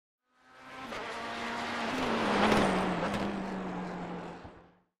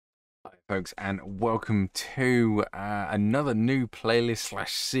folks, and welcome to another new playlist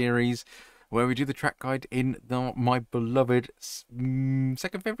slash series where we do the track guide in my beloved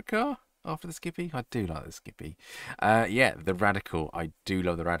second favorite car after the Skippy. I do like the Skippy. Yeah, the Radical. I do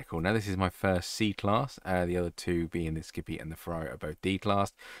love the Radical. Now this is my first C class. The other two being the Skippy and the Ferrari are both D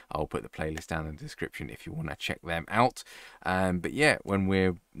class. I'll put the playlist down in the description if you want to check them out. But yeah, when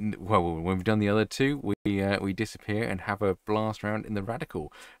we've done the other two, we disappear and have a blast round in the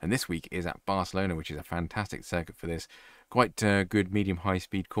Radical. And this week is at Barcelona, which is a fantastic circuit for this. Quite good medium high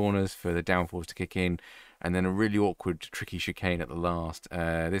speed corners for the downforce to kick in, and then a really awkward tricky chicane at the last.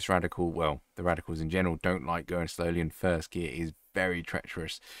 This Radical, well, the Radicals in general don't like going slowly, and first gear is very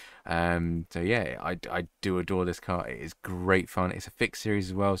treacherous. So yeah, I do adore this car. It is great fun. It's a fixed series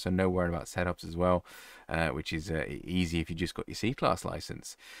as well, so no worry about setups as well, which is easy if you just got your C-Class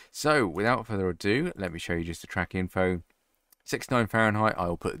license. So without further ado, let me show you just the track info. 69 Fahrenheit, I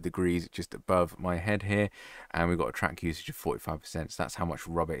will put the degrees just above my head here, and we've got a track usage of 45%, so that's how much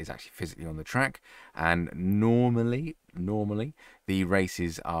rubber is actually physically on the track. And normally the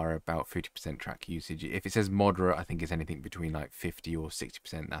races are about 50% track usage. If it says moderate, I think it's anything between like 50 or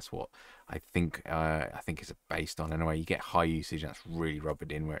 60%. That's what I think it's based on. Anyway, you get high usage, that's really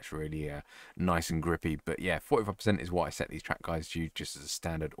rubbered in, where it's really nice and grippy. But yeah, 45% is what I set these track guides to, just as a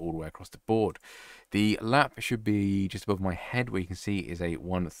standard all the way across the board. The lap should be just above my head, where you can see is a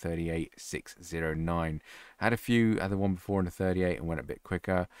 1:38.609. I had the one before in the 38 and went a bit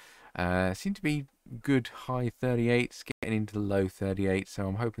quicker. Seemed to be good high 38s, getting into the low 38, so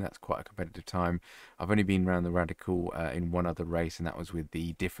I'm hoping that's quite a competitive time. I've only been around the Radical in one other race, and that was with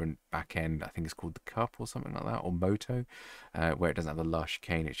the different back end. I think it's called the Cup or something like that, or Moto, where it doesn't have the lush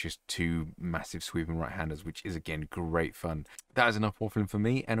chicane. It's just two massive sweeping right-handers, which is again great fun. That is enough waffling for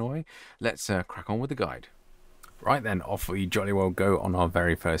me anyway. Let's crack on with the guide. Right then, off we jolly well go on our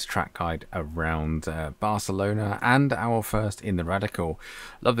very first track guide around Barcelona, and our first in the Radical.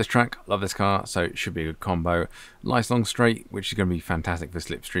 Love this track, love this car, so it should be a good combo. Nice long straight, which is going to be fantastic for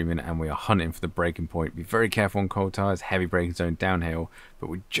slipstreaming, and we are hunting for the braking point. Be very careful on cold tyres, heavy braking zone downhill, but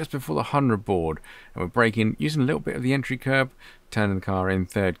we're just before the 100 board, and we're braking using a little bit of the entry curb, turning the car in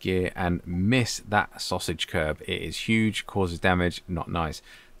third gear, and miss that sausage curb. It is huge, causes damage, not nice.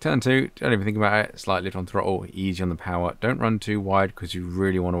 Turn 2, don't even think about it, slight lift on throttle, easy on the power. Don't run too wide because you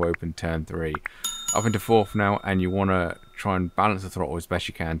really want to open turn 3. Up into fourth now, and you want to try and balance the throttle as best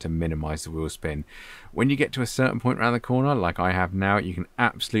you can to minimize the wheel spin. When you get to a certain point around the corner, like I have now, you can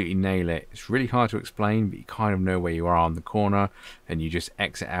absolutely nail it. It's really hard to explain, but you kind of know where you are on the corner, and you just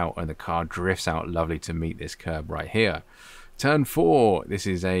exit out and the car drifts out lovely to meet this curb right here. Turn 4, this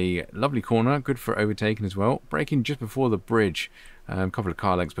is a lovely corner, good for overtaking as well. Braking just before the bridge, a couple of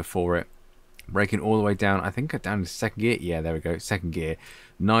car lengths before it. Braking all the way down, I think down to second gear. Yeah, there we go, second gear.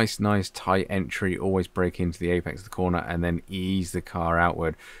 Nice tight entry, always brake into the apex of the corner and then ease the car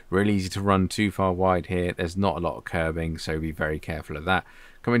outward. Really easy to run too far wide here. There's not a lot of curbing, so be very careful of that.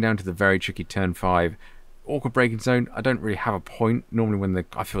 Coming down to the very tricky turn 5, awkward braking zone. I don't really have a point. Normally when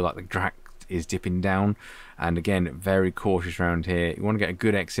I feel like the track is dipping down, and again very cautious around here. You want to get a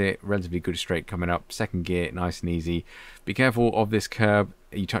good exit, relatively good straight coming up, second gear, nice and easy. Be careful of this curb,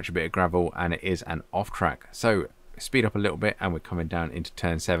 you touch a bit of gravel and it is an off track, so speed up a little bit and we're coming down into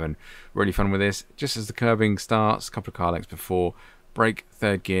turn 7. Really fun with this. Just as the curbing starts, a couple of car lengths before, brake,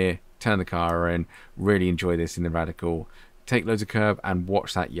 third gear, turn the car in. Really enjoy this in the Radical. Take loads of curb and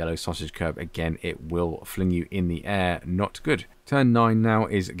watch that yellow sausage curb. Again, it will fling you in the air. Not good. Turn 9 now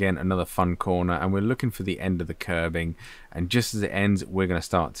is again another fun corner, and we're looking for the end of the curbing, and just as it ends we're going to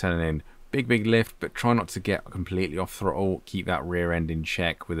start turning in. Big lift, but try not to get completely off throttle. Keep that rear end in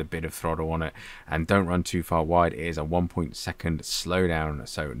check with a bit of throttle on it, and don't run too far wide. It is a 1.2 slowdown,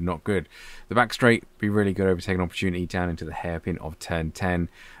 so not good. The back straight, be really good overtaking opportunity down into the hairpin of turn 10.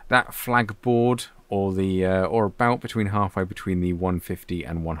 That flag board, or about between halfway between the 150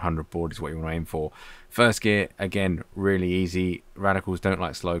 and 100 board is what you want to aim for. First gear, again, really easy. Radicals don't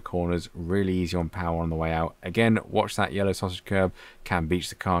like slow corners, really easy on power on the way out. Again, watch that yellow sausage curb, can beach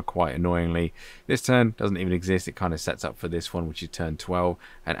the car quite annoyingly. This turn doesn't even exist, it kind of sets up for this one, which is turn 12.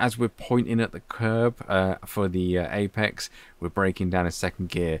 And as we're pointing at the curb for the apex, we're braking down a second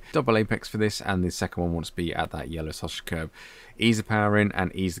gear. Double apex for this, and the second one wants to be at that yellow sausage curb. Ease the power in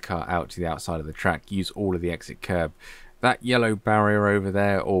and ease the car out to the outside of the track. Use all of the exit curb. That yellow barrier over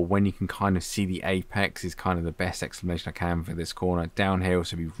there, or when you can kind of see the apex, is kind of the best explanation I can for this corner. Downhill,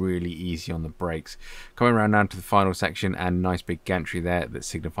 so be really easy on the brakes. Coming around down to the final section, and nice big gantry there that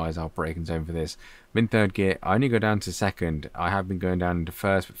signifies our braking zone for this. I'm in third gear. I only go down to second. I have been going down into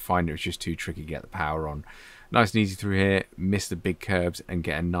first, but find it was just too tricky to get the power on. Nice and easy through here, miss the big curves and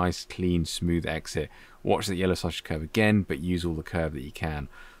get a nice, clean, smooth exit. Watch the yellow sausage curve again, but use all the curve that you can.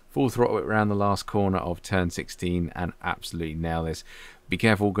 Full throttle it around the last corner of turn 16 and absolutely nail this. Be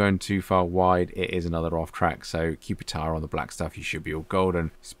careful going too far wide, it is another off track, so keep your tire on the black stuff, you should be all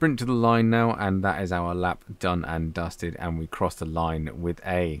golden. Sprint to the line now, and that is our lap done and dusted, and we cross the line with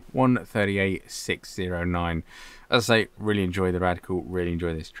a 1:38.609. As I say, really enjoy the Radical, really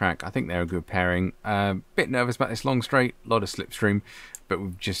enjoy this track. I think they're a good pairing. Bit nervous about this long straight, a lot of slipstream, but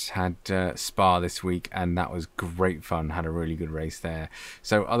we've just had Spa this week, and that was great fun. Had a really good race there.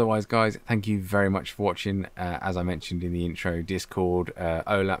 So otherwise, guys, thank you very much for watching. As I mentioned in the intro, Discord,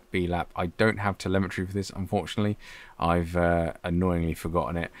 OLAP, BLAP. I don't have telemetry for this, unfortunately. I've annoyingly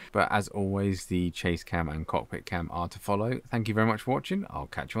forgotten it. But as always, the Chase Cam and Cockpit Cam are to follow. Thank you very much for watching. I'll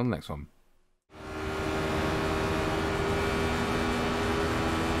catch you on the next one.